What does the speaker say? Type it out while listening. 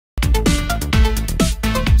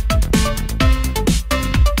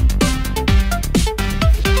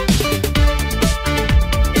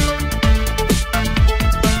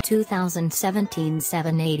2017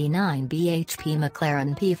 789 bhp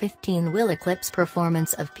McLaren P15 will eclipse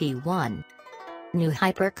performance of P1. New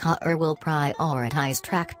hypercar will prioritize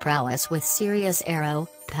track prowess with serious aero,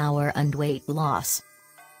 power and weight loss.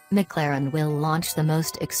 McLaren will launch the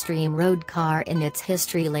most extreme road car in its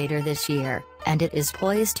history later this year, and it is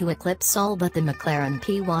poised to eclipse all but the McLaren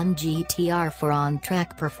P1 GTR for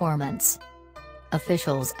on-track performance.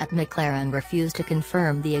 Officials at McLaren refuse to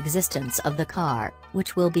confirm the existence of the car,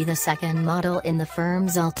 which will be the second model in the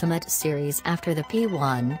firm's Ultimate Series after the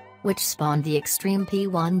P1, which spawned the Extreme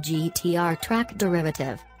P1 GTR track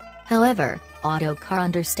derivative. However, Autocar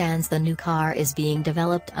understands the new car is being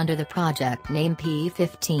developed under the project name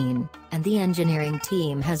P15, and the engineering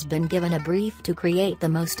team has been given a brief to create the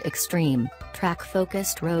most extreme,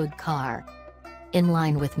 track-focused road car. In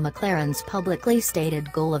line with McLaren's publicly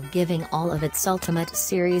stated goal of giving all of its Ultimate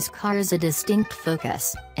Series cars a distinct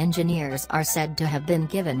focus, engineers are said to have been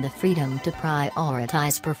given the freedom to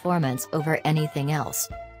prioritize performance over anything else.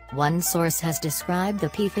 One source has described the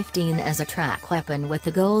P15 as a track weapon with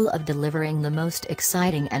the goal of delivering the most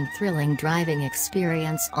exciting and thrilling driving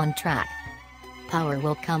experience on track. Power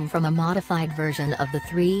will come from a modified version of the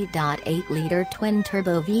 3.8-liter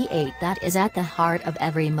twin-turbo V8 that is at the heart of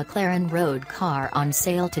every McLaren road car on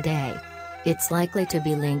sale today. It's likely to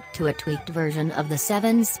be linked to a tweaked version of the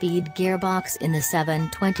 7-speed gearbox in the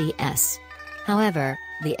 720S. However,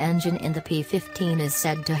 the engine in the P15 is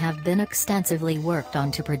said to have been extensively worked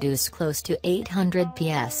on to produce close to 800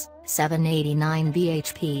 PS, 789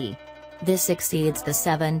 bhp. This exceeds the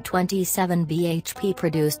 727 bhp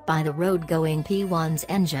produced by the road-going P1's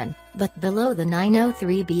engine, but below the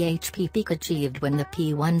 903 bhp peak achieved when the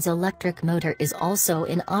P1's electric motor is also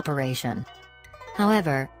in operation.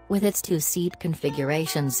 However, with its two-seat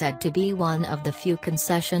configuration said to be one of the few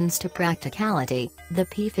concessions to practicality, the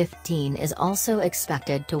P15 is also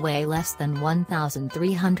expected to weigh less than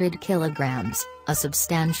 1,300 kilograms, a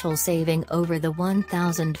substantial saving over the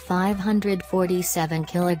 1,547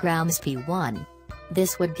 kilograms P1.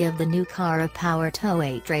 This would give the new car a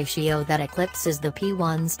power-to-weight ratio that eclipses the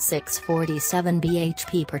P1's 647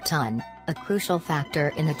 bhp per ton, a crucial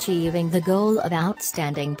factor in achieving the goal of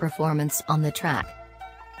outstanding performance on the track.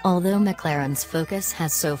 Although McLaren's focus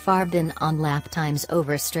has so far been on lap times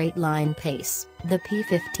over straight-line pace, the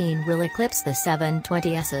P15 will eclipse the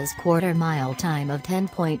 720S's quarter-mile time of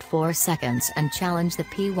 10.4 seconds and challenge the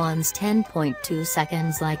P1's 10.2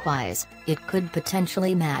 seconds. Likewise, it could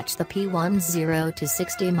potentially match the P1's 0 to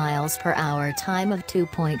 60 miles per hour time of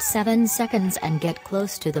 2.7 seconds and get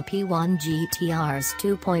close to the P1 GTR's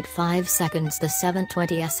 2.5 seconds. The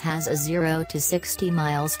 720S has a 0 to 60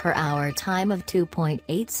 miles per hour time of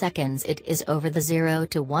 2.8 seconds. It is over the 0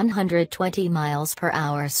 to 120 miles per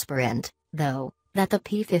hour sprint, though, that the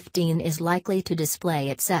P15 is likely to display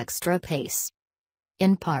its extra pace.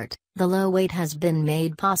 In part, the low weight has been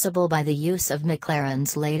made possible by the use of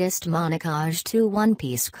McLaren's latest monocage 2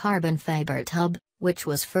 one-piece carbon fiber tub, which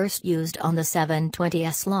was first used on the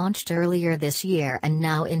 720S launched earlier this year and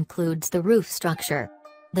now includes the roof structure.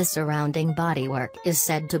 The surrounding bodywork is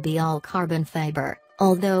said to be all carbon fiber,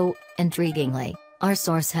 although, intriguingly, our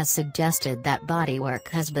source has suggested that bodywork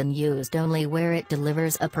has been used only where it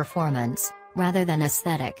delivers a performance, rather than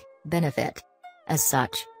aesthetic, benefit. As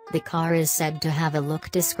such, the car is said to have a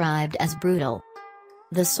look described as brutal.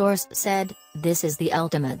 The source said, "This is the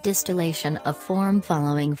ultimate distillation of form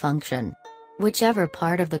following function. Whichever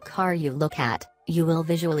part of the car you look at, you will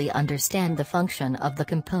visually understand the function of the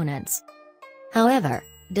components." However,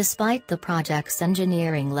 despite the project's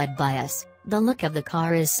engineering-led bias, the look of the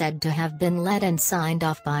car is said to have been led and signed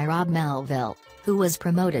off by Rob Melville, who was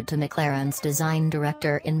promoted to McLaren's design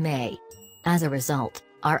director in May. As a result,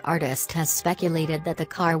 our artist has speculated that the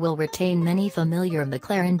car will retain many familiar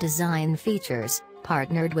McLaren design features,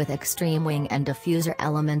 partnered with extreme wing and diffuser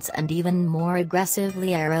elements and even more aggressively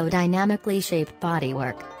aerodynamically shaped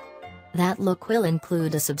bodywork. That look will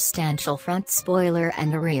include a substantial front spoiler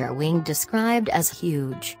and a rear wing described as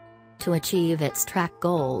huge. To achieve its track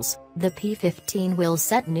goals, the P15 will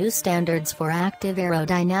set new standards for active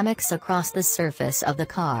aerodynamics across the surface of the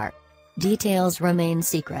car. Details remain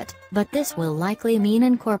secret, but this will likely mean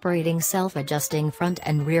incorporating self-adjusting front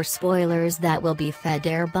and rear spoilers that will be fed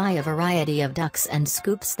air by a variety of ducts and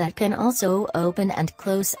scoops that can also open and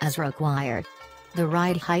close as required. The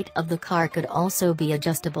ride height of the car could also be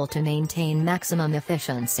adjustable to maintain maximum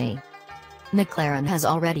efficiency. McLaren has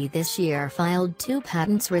already this year filed 2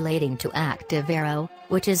 patents relating to active aero,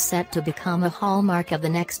 which is set to become a hallmark of the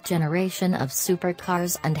next generation of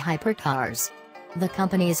supercars and hypercars. The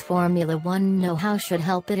company's Formula One know-how should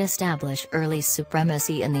help it establish early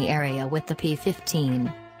supremacy in the area with the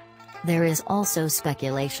P15. There is also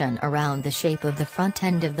speculation around the shape of the front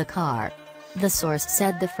end of the car. The source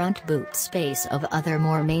said the front boot space of other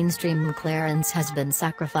more mainstream McLarens has been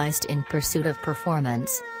sacrificed in pursuit of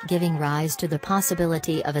performance, giving rise to the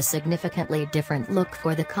possibility of a significantly different look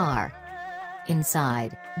for the car.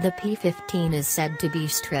 Inside, the P15 is said to be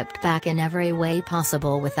stripped back in every way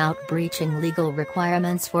possible without breaching legal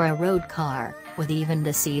requirements for a road car, with even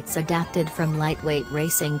the seats adapted from lightweight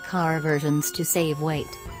racing car versions to save weight.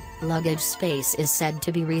 Luggage space is said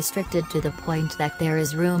to be restricted to the point that there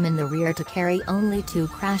is room in the rear to carry only 2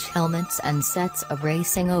 crash helmets and sets of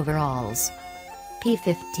racing overalls.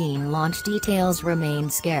 P15 launch details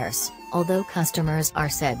remain scarce, although customers are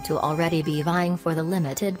said to already be vying for the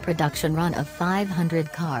limited production run of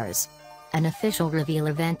 500 cars. An official reveal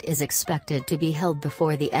event is expected to be held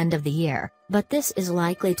before the end of the year, but this is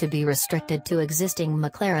likely to be restricted to existing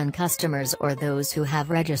McLaren customers or those who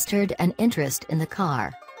have registered an interest in the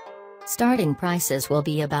car. Starting prices will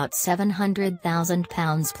be about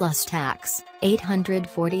 £700,000 plus tax,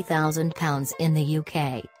 £840,000 in the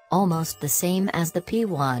UK, almost the same as the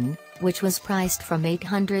P1, which was priced from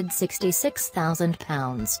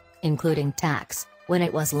 £866,000, including tax, when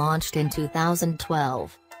it was launched in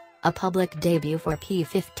 2012. A public debut for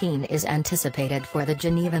P15 is anticipated for the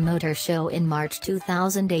Geneva Motor Show in March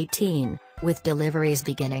 2018, with deliveries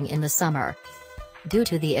beginning in the summer. Due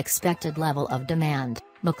to the expected level of demand,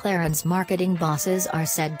 McLaren's marketing bosses are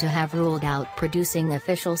said to have ruled out producing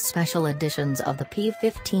official special editions of the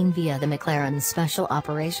P15 via the McLaren Special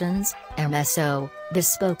Operations (MSO)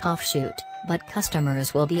 bespoke offshoot, but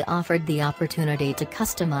customers will be offered the opportunity to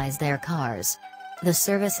customize their cars. The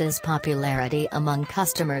service's popularity among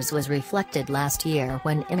customers was reflected last year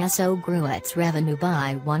when MSO grew its revenue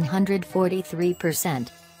by 143%.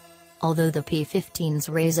 Although the P15's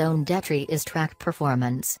raison d'etre is track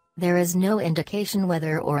performance, there is no indication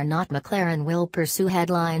whether or not McLaren will pursue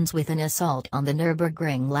headlines with an assault on the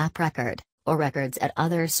Nürburgring lap record, or records at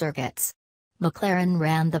other circuits. McLaren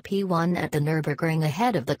ran the P1 at the Nürburgring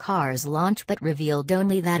ahead of the car's launch but revealed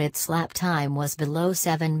only that its lap time was below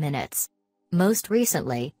 7 minutes. Most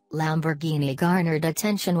recently, Lamborghini garnered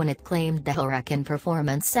attention when it claimed the Huracan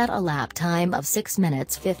performance set a lap time of 6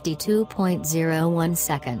 minutes 52.01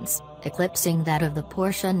 seconds, eclipsing that of the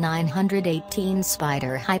Porsche 918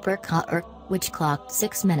 Spyder Hypercar, which clocked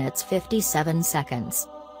 6 minutes 57 seconds.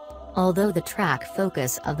 Although the track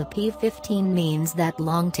focus of the P15 means that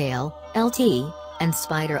Longtail, LT, and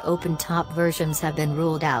Spyder open-top versions have been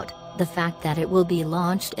ruled out, the fact that it will be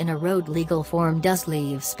launched in a road-legal form does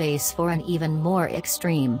leave space for an even more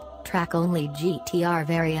extreme, track-only GTR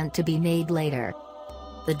variant to be made later.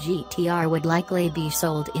 The GTR would likely be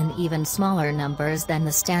sold in even smaller numbers than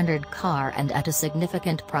the standard car and at a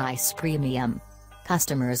significant price premium.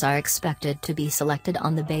 Customers are expected to be selected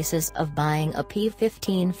on the basis of buying a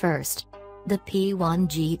P15 first. The P1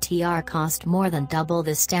 GTR cost more than double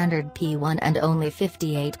the standard P1 and only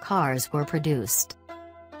 58 cars were produced.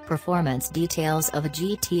 Performance details of a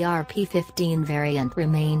GTR P15 variant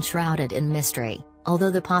remain shrouded in mystery, although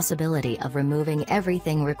the possibility of removing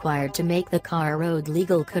everything required to make the car road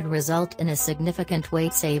legal could result in a significant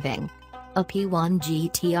weight saving. A P1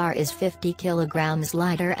 GTR is 50 kg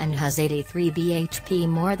lighter and has 83 bhp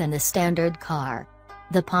more than the standard car.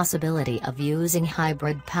 The possibility of using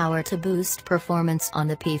hybrid power to boost performance on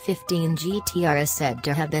the P15 GTR is said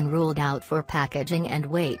to have been ruled out for packaging and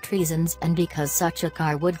weight reasons and because such a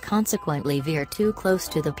car would consequently veer too close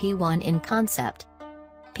to the P1 in concept.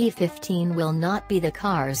 P15 will not be the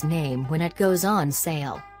car's name when it goes on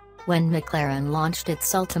sale. When McLaren launched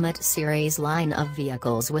its Ultimate Series line of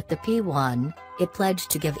vehicles with the P1, it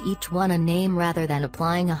pledged to give each one a name rather than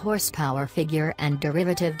applying a horsepower figure and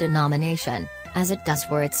derivative denomination, as it does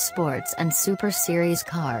for its sports and Super Series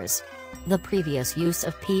cars. The previous use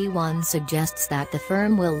of P1 suggests that the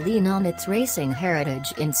firm will lean on its racing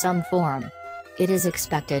heritage in some form. It is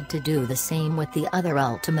expected to do the same with the other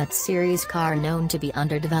Ultimate Series car known to be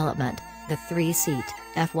under development, the 3-seat,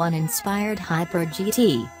 F1-inspired Hyper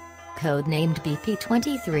GT. Codenamed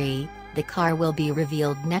BP23, the car will be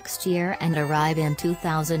revealed next year and arrive in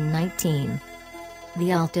 2019.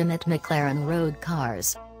 The Ultimate McLaren Road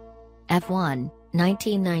Cars. F1,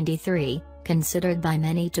 1993, considered by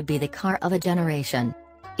many to be the car of a generation.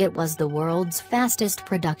 It was the world's fastest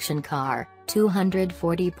production car,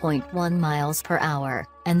 240.1 miles per hour,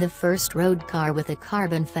 and the first road car with a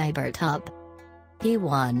carbon fiber tub.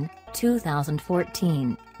 P1,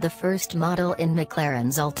 2014, the first model in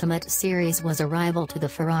McLaren's Ultimate Series, was a rival to the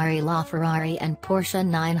Ferrari LaFerrari and Porsche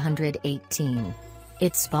 918.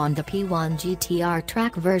 It spawned the P1 GTR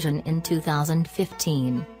track version in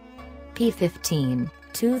 2015. P15,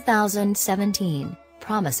 2017,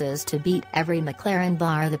 promises to beat every McLaren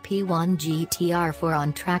bar the P1 GTR4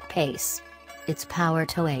 on-track pace. Its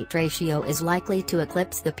power-to-weight ratio is likely to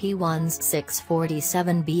eclipse the P1's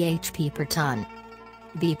 647 bhp per ton.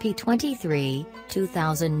 BP23,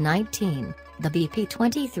 2019. The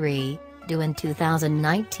BP23, due in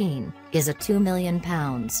 2019, is a £2 million,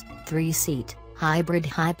 3-seat, hybrid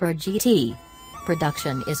Hyper GT.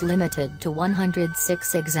 Production is limited to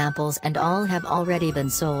 106 examples and all have already been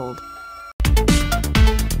sold.